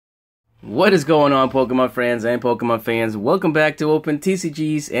What is going on, Pokemon friends and Pokemon fans? Welcome back to Open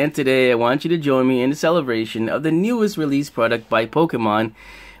TCGs, and today I want you to join me in the celebration of the newest release product by Pokemon,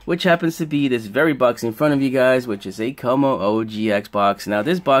 which happens to be this very box in front of you guys, which is a KOMMO-O GX box. Now,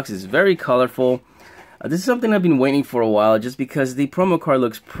 this box is very colorful. This is something I've been waiting for a while, just because the promo card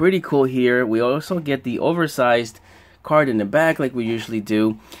looks pretty cool here. We also get the oversized card in the back like we usually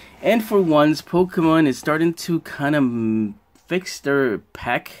do. And for once, Pokemon is starting to kind of fix their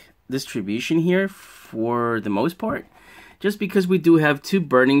pack distribution here for the most part. Just because we do have two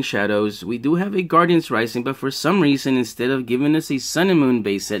Burning Shadows, we do have a Guardian's Rising, but for some reason, instead of giving us a Sun and Moon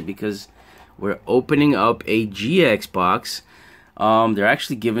base set, because we're opening up a GX box, they're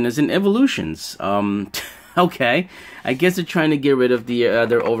actually giving us an Evolutions. Okay, I guess they're trying to get rid of the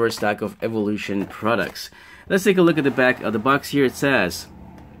their overstock of Evolution products. Let's take a look at the back of the box here. It says,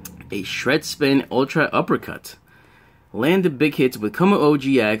 a Shred Spin Ultra Uppercut. Land the big hits with KOMMO-O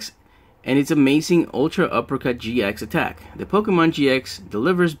GX and its amazing Ultra Uppercut GX attack. The Pokemon GX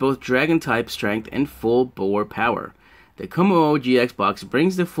delivers both Dragon-type strength and full bore power. The KOMMO-O GX box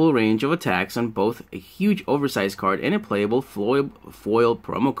brings the full range of attacks on both a huge oversized card and a playable foil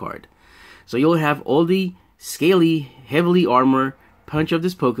promo card. So you'll have all the scaly, heavily armor punch of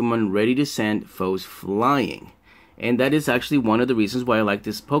this Pokemon ready to send foes flying. And that is actually one of the reasons why I like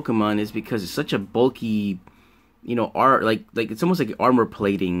this Pokemon, is because it's such a bulky, you know, like it's almost like armor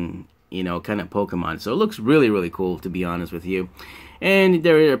plating, you know, kind of Pokemon. So it looks really, really cool, to be honest with you. And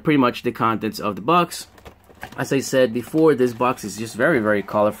there are pretty much the contents of the box. As I said before, this box is just very, very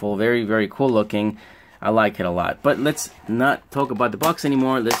colorful, very, very cool looking. I like it a lot. But let's not talk about the box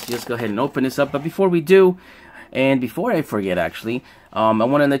anymore. Let's just go ahead and open this up. But before we do, and before I forget actually, I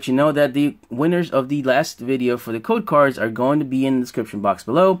want to let you know that the winners of the last video for the code cards are going to be in the description box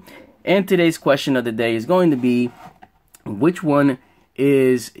below. And today's question of the day is going to be, which one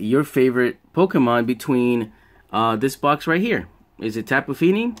is your favorite Pokemon between this box right here? Is it Tapu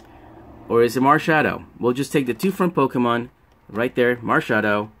Fini or is it Marshadow? We'll just take the two front Pokemon right there,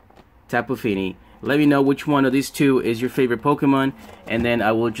 Marshadow, Tapu Fini. Let me know which one of these two is your favorite Pokemon, and then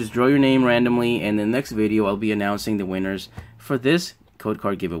I will just draw your name randomly, and in the next video I'll be announcing the winners for this code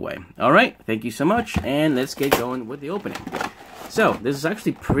card giveaway. Alright, thank you so much, and let's get going with the opening. So, this is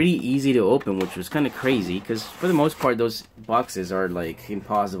actually pretty easy to open, which was kind of crazy, because for the most part, those boxes are, like,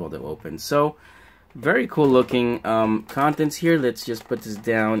 impossible to open. So, very cool looking contents here. Let's just put this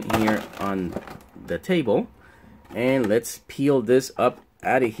down here on the table, and let's peel this up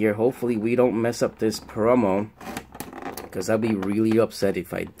out of here. Hopefully, we don't mess up this promo, because I'd be really upset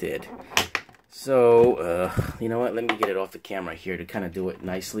if I did. So, you know what? Let me get it off the camera here to kind of do it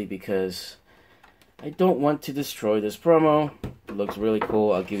nicely, because I don't want to destroy this promo. It looks really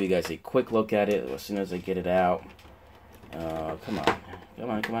cool. I'll give you guys a quick look at it as soon as I get it out. Come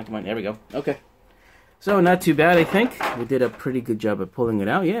on. There we go. Okay. So, not too bad, I think. We did a pretty good job of pulling it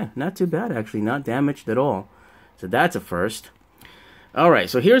out. Yeah, not too bad, actually. Not damaged at all. So, that's a first. Alright,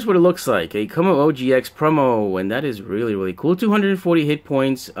 so here's what it looks like. A KOMMO-O GX promo, and that is really, really cool. 240 hit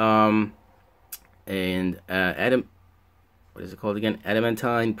points, and what is it called again?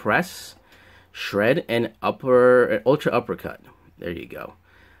 Adamantine Press, Shred, and Ultra Uppercut. There you go.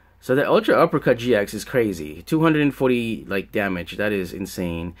 So the Ultra Uppercut GX is crazy. 240 like damage. That is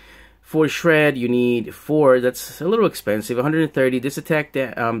insane. For Shred, you need 4. That's a little expensive. 130. This attack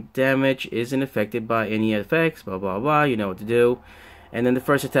damage isn't affected by any effects. Blah blah blah. You know what to do. And then the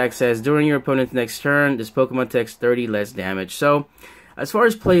first attack says, during your opponent's next turn, this Pokemon takes 30 less damage. So, as far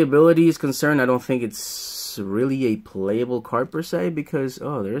as playability is concerned, I don't think it's really a playable card per se, because,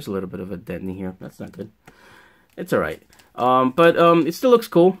 oh, there's a little bit of a dent in here. That's not good. It's alright. But it still looks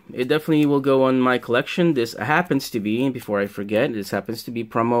cool. It definitely will go on my collection. This happens to be, before I forget, this happens to be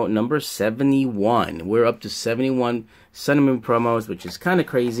promo number 71. We're up to 71 Sun and Moon promos, which is kind of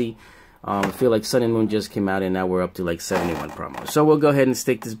crazy. I feel like Sun and Moon just came out, and now we're up to like 71 promos. So we'll go ahead and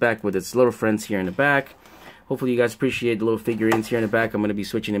stick this back with its little friends here in the back. Hopefully you guys appreciate the little figurines here in the back. I'm going to be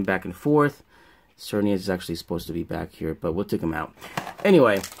switching them back and forth. Cerny is actually supposed to be back here, but we'll take them out.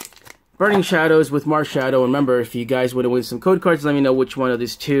 Anyway, Burning Shadows with Marshadow. Remember, if you guys want to win some code cards, let me know which one of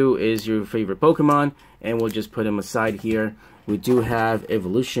these two is your favorite Pokemon, and we'll just put them aside here. We do have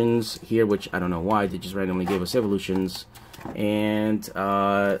Evolutions here, which I don't know why. They just randomly gave us Evolutions. And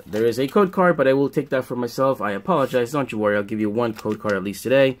there is a code card, but I will take that for myself. I apologize. Don't you worry. I'll give you one code card at least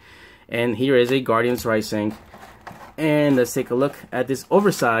today. And here is a Guardian's Rising. And let's take a look at this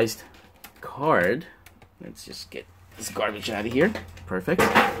oversized card. Let's just get this garbage out of here. Perfect.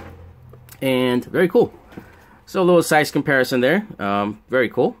 And very cool. So a little size comparison there. Very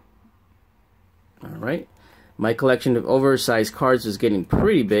cool. Alright. My collection of oversized cards is getting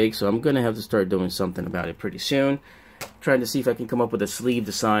pretty big, so I'm going to have to start doing something about it pretty soon. Trying to see if I can come up with a sleeve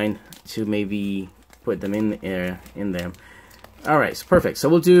design to maybe put them in there. Alright, so perfect. So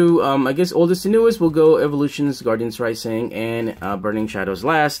we'll do, I guess, oldest to newest. We'll go Evolutions, Guardians Rising, and Burning Shadows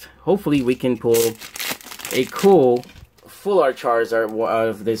last. Hopefully we can pull a cool full art Charizard out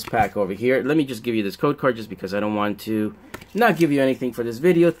of this pack over here. Let me just give you this code card just because I don't want to not give you anything for this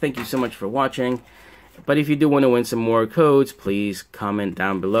video. Thank you so much for watching. But if you do want to win some more codes, please comment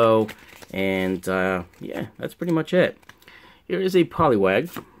down below. And yeah, that's pretty much it. Here is a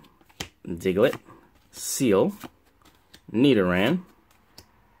Poliwag, Diglett, Seal, Nidoran,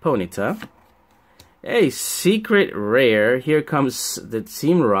 Ponyta, a secret rare. Here comes the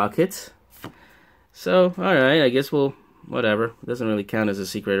Team Rocket. So, alright, I guess we'll, whatever. It doesn't really count as a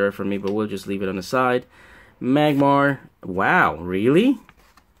secret rare for me, but we'll just leave it on the side. Magmar. Wow, really?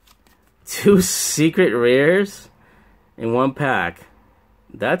 2 secret rares in one pack.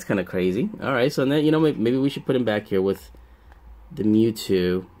 That's kind of crazy. Alright, so then, you know, maybe we should put him back here with the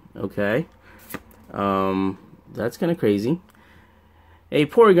Mewtwo. Okay. That's kind of crazy. A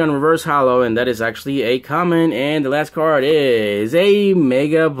Porygon Reverse Holo, and that is actually a common. And the last card is a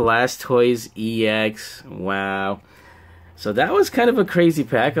Mega Blastoise EX. Wow. So that was kind of a crazy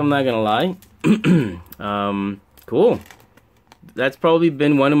pack, I'm not gonna lie. Cool. That's probably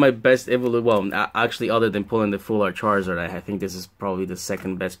been one of my best well, actually, other than pulling the full art Charizard, I think this is probably the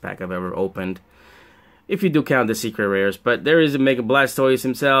second best pack I've ever opened, if you do count the secret rares. But there is a Mega Blastoise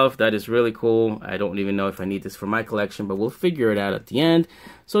himself. That is really cool. I don't even know if I need this for my collection, but we'll figure it out at the end.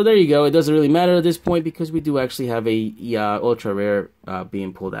 So there you go. It doesn't really matter at this point because we do actually have a ultra rare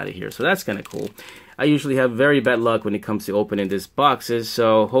being pulled out of here. So that's kind of cool. I usually have very bad luck when it comes to opening these boxes,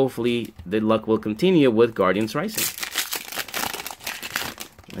 so hopefully the luck will continue with Guardians Rising.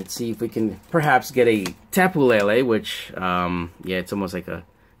 Let's see if we can perhaps get a Tapu Lele, which, yeah, it's almost like a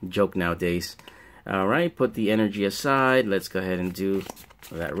joke nowadays. Alright, put the energy aside. Let's go ahead and do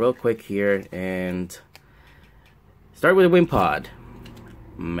that real quick here. And start with a Wimpod.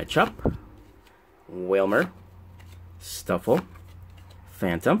 Machop. Wailmer. Stuffle.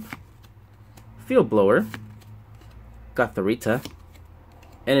 Phantom. Field Blower. Gothorita.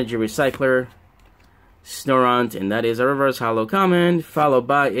 Energy Recycler. Snorunt, and that is a Reverse Holo Common, followed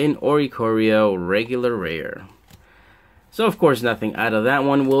by an Oricorio Regular Rare. So, of course, nothing out of that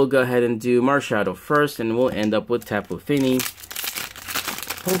one. We'll go ahead and do Marshadow first, and we'll end up with Tapu Fini.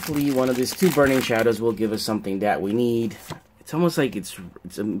 Hopefully, one of these 2 Burning Shadows will give us something that we need. It's almost like it's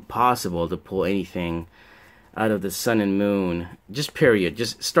impossible to pull anything out of the Sun and Moon. Just period.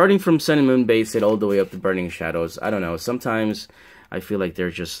 Just starting from Sun and Moon base it all the way up to Burning Shadows. I don't know. Sometimes I feel like they're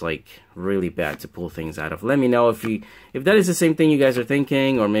just like really bad to pull things out of. Let me know if that is the same thing you guys are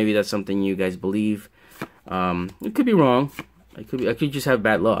thinking, or maybe that's something you guys believe. It could be wrong. I could just have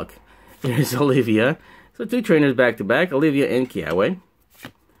bad luck. Here's Olivia. So 2 trainers back to back, Olivia and Kiawe.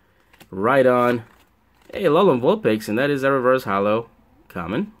 Right on. Hey, Alolan Vulpix, and that is a Reverse Holo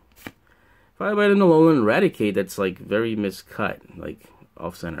Common. Followed by an Alolan Eradicate that's like very miscut, like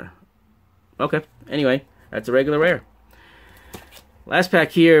off center. Okay, anyway, that's a regular rare. Last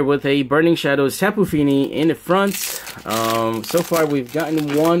pack here with a Burning Shadows Tapu Fini in the front. So far we've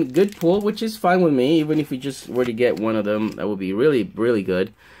gotten 1 good pull, which is fine with me. Even if we just were to get one of them, that would be really, really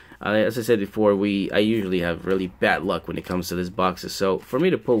good. As I said before, I usually have really bad luck when it comes to these boxes. So for me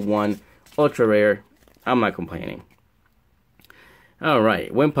to pull 1 ultra rare, I'm not complaining.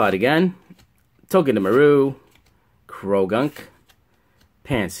 Alright, Wimpod again. Togedemaru. Krogunk.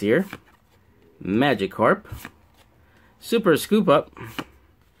 Pansear. Magikarp. Super Scoop Up,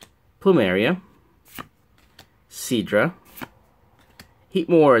 Plumeria, Seadra,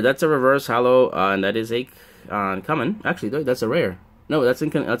 Heatmore, that's a Reverse Holo, and that is a common. Actually, that's a rare. No, that's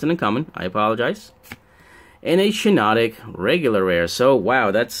an uncommon. I apologize. And a Shiinotic Regular Rare. So, wow,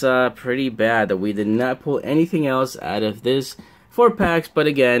 that's pretty bad that we did not pull anything else out of this 4 packs. But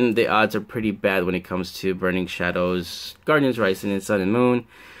again, the odds are pretty bad when it comes to Burning Shadows, Guardians Rising, and Sun and Moon.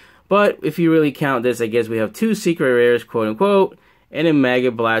 But if you really count this, I guess we have 2 secret rares, quote unquote, and a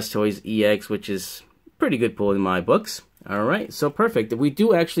Mega Blastoise EX, which is pretty good pull in my books. Alright, so perfect. We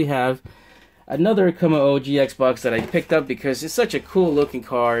do actually have another KOMMO-O GX box that I picked up because it's such a cool looking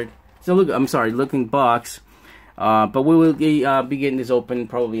card. So looking box. But we will be getting this open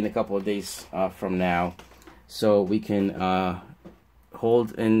probably in a couple of days from now. So we can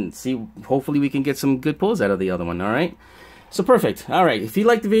hold and see. Hopefully we can get some good pulls out of the other one, alright? So perfect. Alright, if you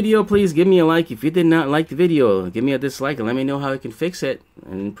liked the video, please give me a like. If you did not like the video, give me a dislike and let me know how I can fix it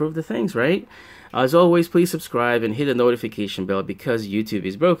and improve the things, right? As always, please subscribe and hit the notification bell because YouTube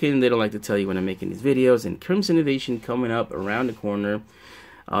is broken. They don't like to tell you when I'm making these videos. And Crimson Invasion coming up around the corner.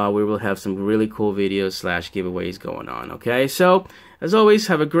 We will have some really cool videos / giveaways going on, okay? So, as always,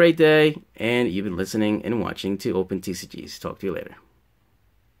 have a great day, and you've been listening and watching to Open TCGs. Talk to you later.